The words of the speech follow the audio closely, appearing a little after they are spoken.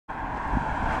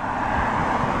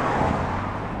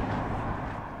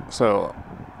So,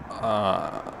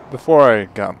 before I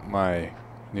got my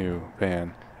new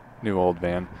old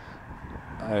van,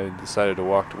 I decided to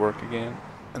walk to work again.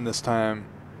 And this time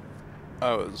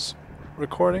I was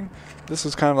recording. This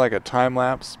is kind of like a time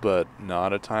lapse, but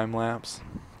not a time lapse.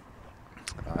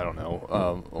 I don't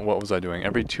know. What was I doing?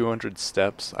 Every 200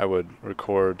 steps, I would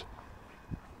record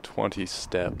 20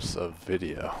 steps of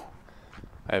video.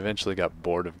 I eventually got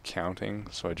bored of counting,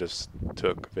 so I just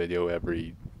took video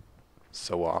every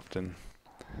so often.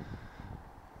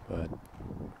 But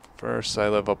first, I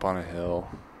live up on a hill.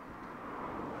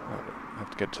 I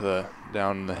have to get to the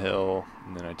down the hill,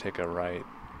 and then I take a right,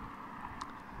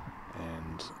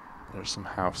 and there's some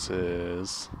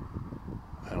houses.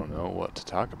 I don't know what to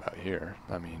talk about here.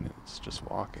 I mean, it's just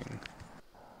walking.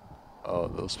 Oh,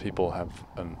 those people have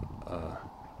a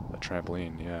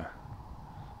trampoline. Yeah,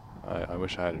 I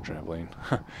wish I had a trampoline.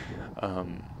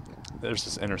 um, there's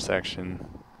this intersection.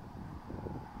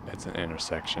 It's an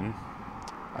intersection.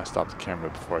 I stop the camera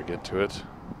before I get to it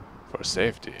for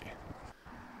safety.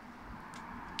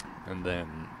 And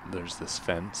then there's this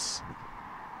fence.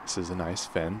 This is a nice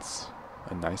fence.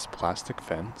 A nice plastic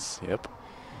fence. Yep.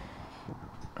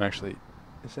 Actually,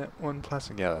 is that one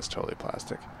plastic? Yeah, that's totally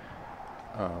plastic.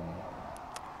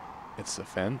 It's a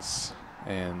fence.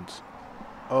 And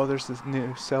oh, there's this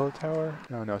new cell tower.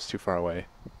 No, it's too far away.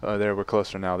 There, we're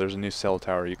closer now. There's a new cell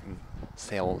tower. You can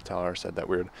cell tower. Said that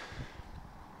weird.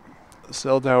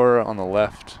 Cell tower on the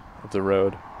left of the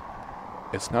road.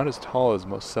 It's not as tall as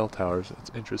most cell towers.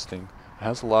 It's interesting. It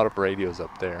has a lot of radios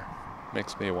up there.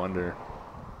 Makes me wonder.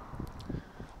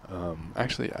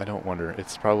 Actually, I don't wonder.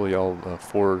 It's probably all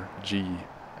 4G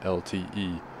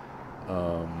LTE.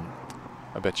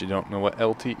 I bet you don't know what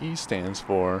LTE stands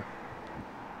for.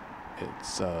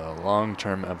 It's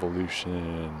long-term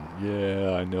evolution.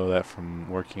 Yeah, I know that from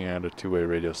working at a two-way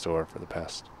radio store for the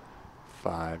past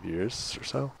 5 years or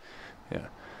so. Yeah.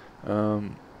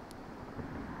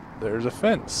 There's a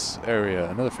fence area,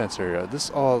 another fence area.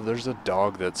 There's a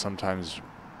dog that sometimes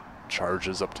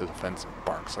charges up to the fence and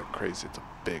barks like crazy. It's a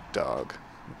big dog.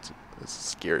 It's a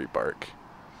scary bark.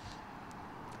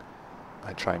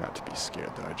 I try not to be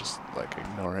scared though. I just like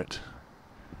ignore it.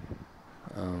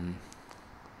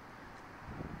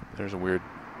 There's a weird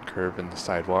curve in the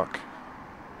sidewalk.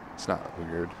 It's not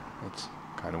weird. It's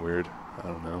kind of weird. I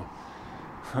don't know.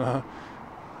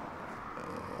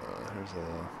 There's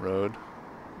a road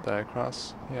that I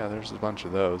cross. Yeah, there's a bunch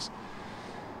of those.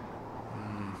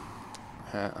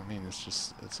 I mean,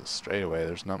 it's a straightaway.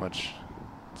 There's not much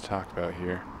to talk about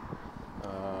here.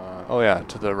 Oh yeah,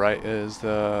 to the right is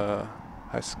the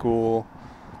high school.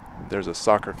 There's a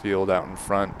soccer field out in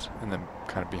front, and then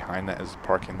kind of behind that is the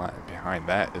parking lot, and behind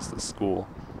that is the school.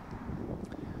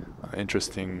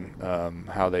 Interesting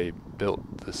how they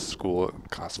built this school. It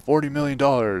cost $40 million,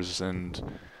 and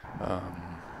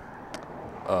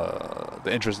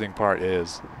the interesting part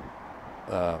is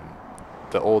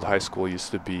the old high school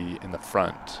used to be in the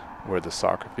front where the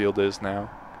soccer field is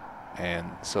now, and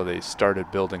so they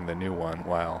started building the new one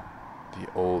while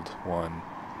the old one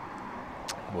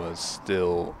was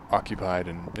still occupied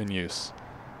and in use.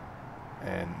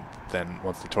 And then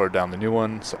once they tore down the new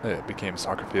one, it became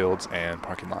soccer fields and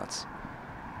parking lots.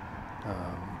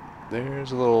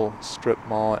 There's a little strip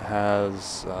mall. It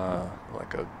has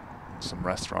some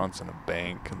restaurants and a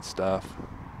bank and stuff.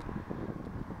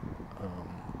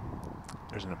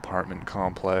 There's an apartment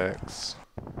complex.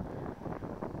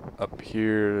 Up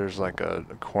here, there's like a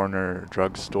corner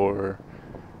drugstore,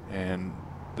 and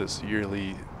this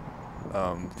yearly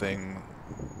thing,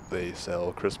 they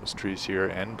sell Christmas trees here,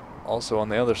 and also on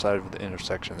the other side of the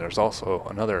intersection, there's also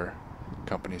another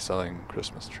company selling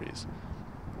Christmas trees.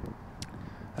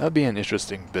 That would be an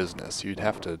interesting business. You'd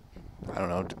have to, I don't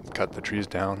know, cut the trees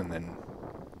down and then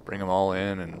bring them all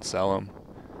in and sell them.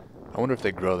 I wonder if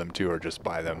they grow them too or just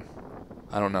buy them.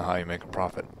 I don't know how you make a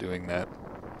profit doing that.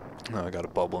 Oh, I got a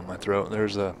bubble in my throat.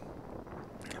 There's a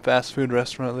fast food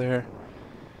restaurant there.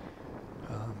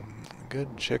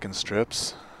 Good chicken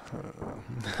strips.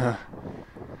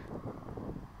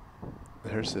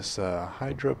 There's this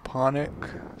hydroponic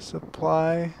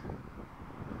supply.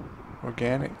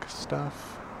 Organic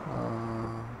stuff.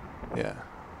 Yeah.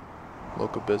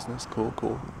 Local business.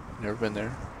 Cool. Never been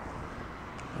there.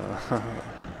 I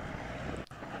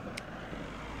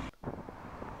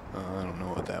don't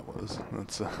know what that was.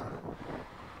 That's a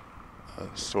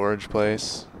storage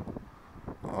place.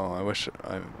 Oh, I wish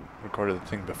I recorded the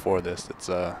thing before this. It's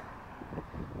I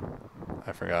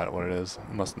forgot what it is. It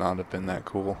must not have been that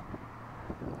cool.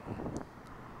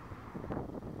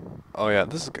 Oh yeah,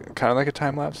 this is kind of like a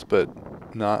time lapse,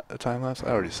 but not a time lapse. I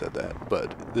already said that,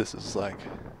 but this is like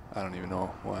I don't even know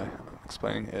why I'm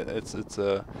explaining it. It's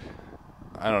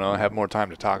I don't know. I have more time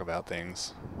to talk about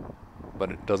things,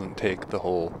 but it doesn't take the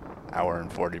whole hour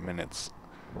and 40 minutes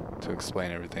to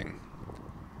explain everything.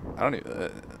 I don't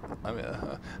even. I mean,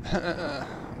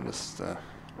 I'm just. I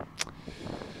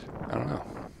don't know.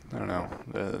 I don't know.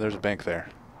 There's a bank there.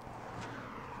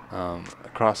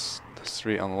 Across the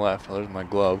street on the left. Oh, there's my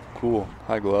glove. Cool.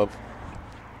 Hi, glove.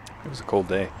 It was a cold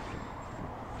day.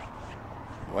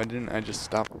 Why didn't I just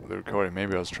stop the recording?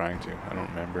 Maybe I was trying to. I don't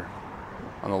remember.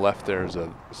 On the left, there's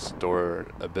a store,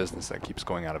 a business that keeps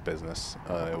going out of business.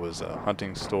 It was a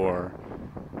hunting store.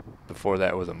 Before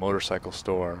that, it was a motorcycle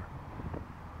store.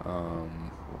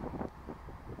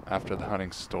 After the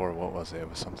hunting store, what was it? It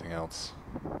was something else.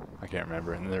 I can't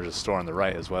remember. And there's a store on the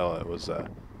right as well. It was a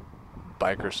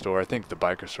biker store. I think the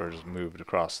biker store just moved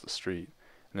across the street.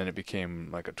 And then it became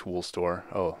like a tool store.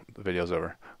 Oh, the video's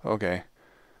over. Okay.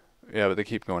 Yeah, but they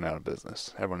keep going out of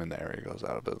business. Everyone in the area goes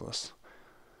out of business.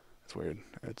 It's weird.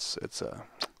 It's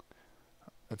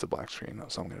a black screen,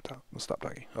 so I'm gonna stop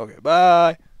talking. Okay,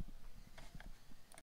 bye.